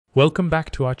Welcome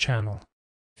back to our channel.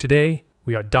 Today,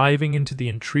 we are diving into the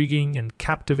intriguing and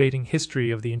captivating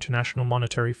history of the International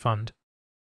Monetary Fund.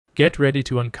 Get ready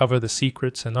to uncover the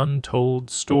secrets and untold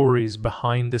stories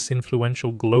behind this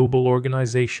influential global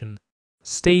organization.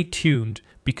 Stay tuned,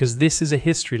 because this is a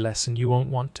history lesson you won't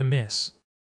want to miss.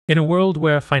 In a world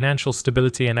where financial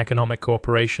stability and economic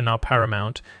cooperation are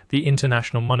paramount, the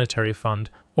International Monetary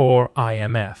Fund, or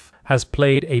IMF, has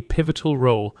played a pivotal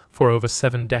role for over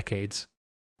 7 decades.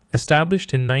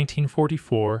 Established in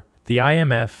 1944, the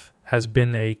IMF has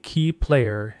been a key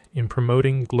player in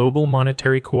promoting global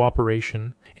monetary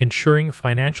cooperation, ensuring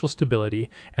financial stability,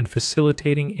 and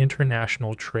facilitating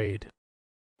international trade.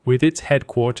 With its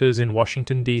headquarters in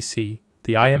Washington, D.C.,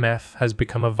 the IMF has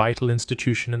become a vital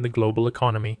institution in the global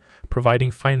economy,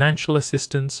 providing financial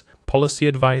assistance, policy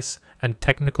advice, and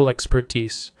technical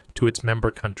expertise to its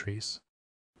member countries.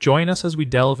 Join us as we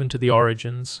delve into the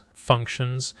origins,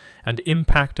 functions, and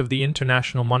impact of the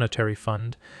International Monetary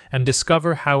Fund and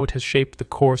discover how it has shaped the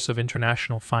course of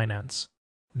international finance.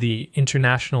 The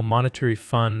International Monetary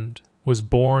Fund was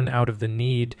born out of the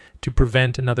need to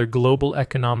prevent another global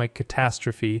economic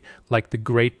catastrophe like the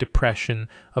Great Depression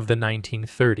of the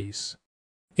 1930s.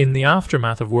 In the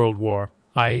aftermath of World War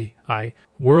I,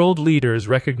 world leaders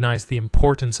recognized the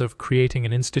importance of creating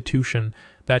an institution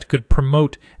that could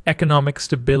promote economic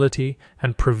stability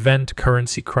and prevent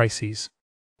currency crises.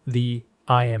 The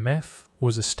IMF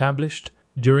was established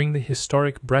during the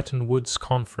historic Bretton Woods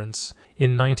Conference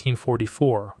in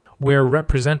 1944, where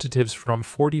representatives from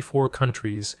 44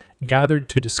 countries gathered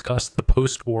to discuss the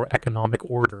post-war economic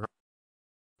order.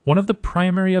 One of the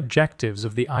primary objectives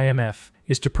of the IMF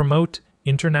is to promote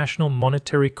international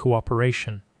monetary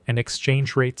cooperation and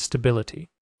exchange rate stability.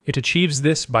 It achieves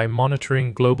this by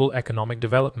monitoring global economic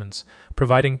developments,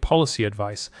 providing policy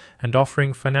advice, and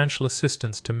offering financial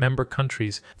assistance to member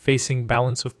countries facing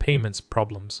balance of payments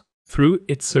problems. Through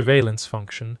its surveillance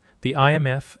function, the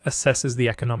IMF assesses the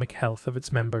economic health of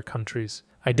its member countries,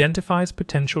 identifies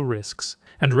potential risks,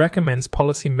 and recommends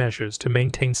policy measures to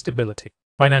maintain stability.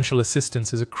 Financial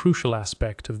assistance is a crucial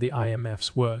aspect of the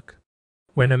IMF's work.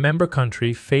 When a member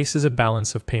country faces a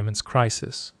balance of payments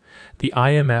crisis, the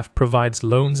IMF provides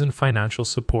loans and financial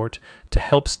support to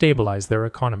help stabilize their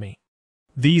economy.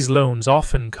 These loans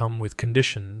often come with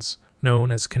conditions,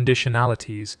 known as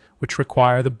conditionalities, which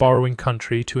require the borrowing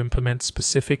country to implement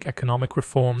specific economic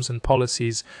reforms and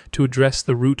policies to address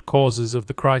the root causes of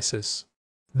the crisis.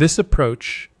 This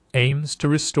approach aims to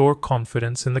restore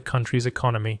confidence in the country's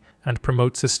economy and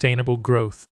promote sustainable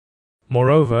growth.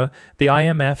 Moreover, the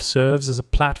IMF serves as a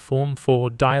platform for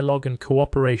dialogue and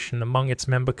cooperation among its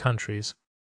member countries.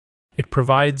 It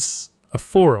provides a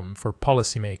forum for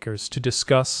policymakers to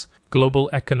discuss global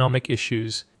economic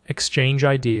issues, exchange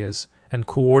ideas, and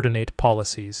coordinate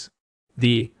policies.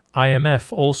 The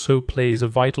IMF also plays a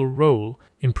vital role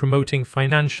in promoting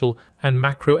financial and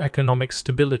macroeconomic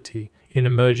stability in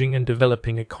emerging and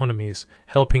developing economies,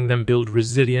 helping them build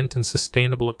resilient and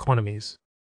sustainable economies.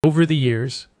 Over the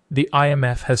years, the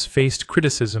IMF has faced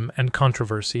criticism and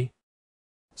controversy.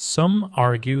 Some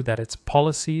argue that its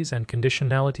policies and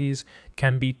conditionalities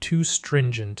can be too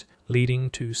stringent, leading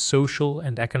to social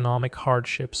and economic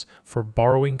hardships for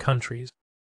borrowing countries.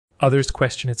 Others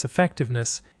question its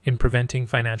effectiveness in preventing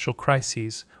financial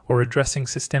crises or addressing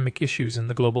systemic issues in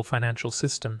the global financial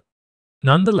system.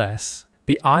 Nonetheless,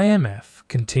 the IMF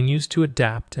continues to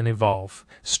adapt and evolve,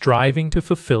 striving to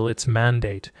fulfill its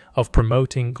mandate of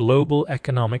promoting global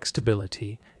economic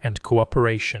stability and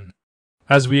cooperation.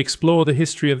 As we explore the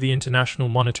history of the International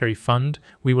Monetary Fund,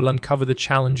 we will uncover the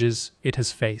challenges it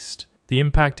has faced, the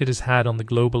impact it has had on the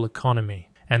global economy,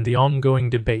 and the ongoing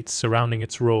debates surrounding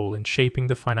its role in shaping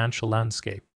the financial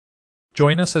landscape.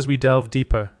 Join us as we delve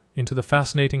deeper into the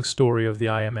fascinating story of the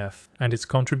IMF and its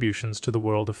contributions to the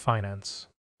world of finance.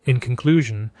 In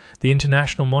conclusion, the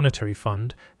International Monetary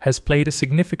Fund has played a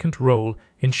significant role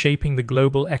in shaping the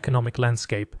global economic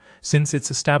landscape since its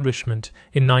establishment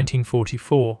in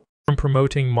 1944. From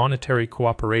promoting monetary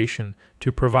cooperation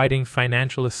to providing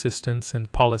financial assistance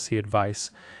and policy advice,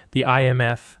 the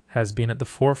IMF has been at the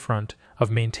forefront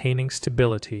of maintaining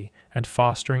stability and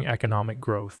fostering economic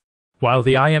growth. While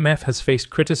the IMF has faced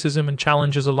criticism and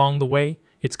challenges along the way,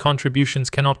 its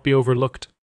contributions cannot be overlooked.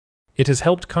 It has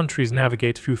helped countries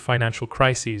navigate through financial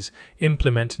crises,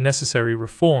 implement necessary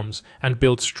reforms, and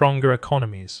build stronger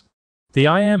economies. The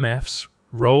IMF's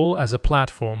role as a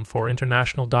platform for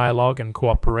international dialogue and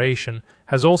cooperation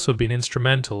has also been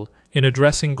instrumental in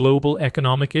addressing global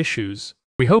economic issues.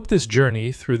 We hope this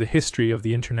journey through the history of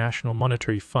the International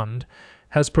Monetary Fund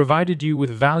has provided you with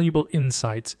valuable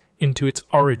insights into its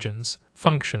origins,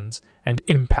 functions, and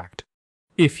impact.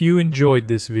 If you enjoyed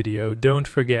this video, don't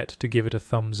forget to give it a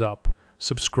thumbs up,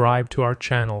 subscribe to our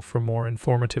channel for more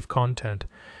informative content,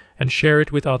 and share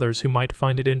it with others who might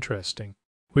find it interesting.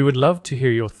 We would love to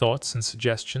hear your thoughts and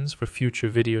suggestions for future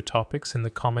video topics in the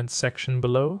comments section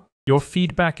below. Your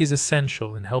feedback is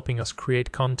essential in helping us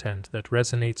create content that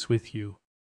resonates with you.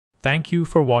 Thank you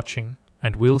for watching,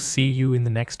 and we'll see you in the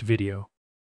next video.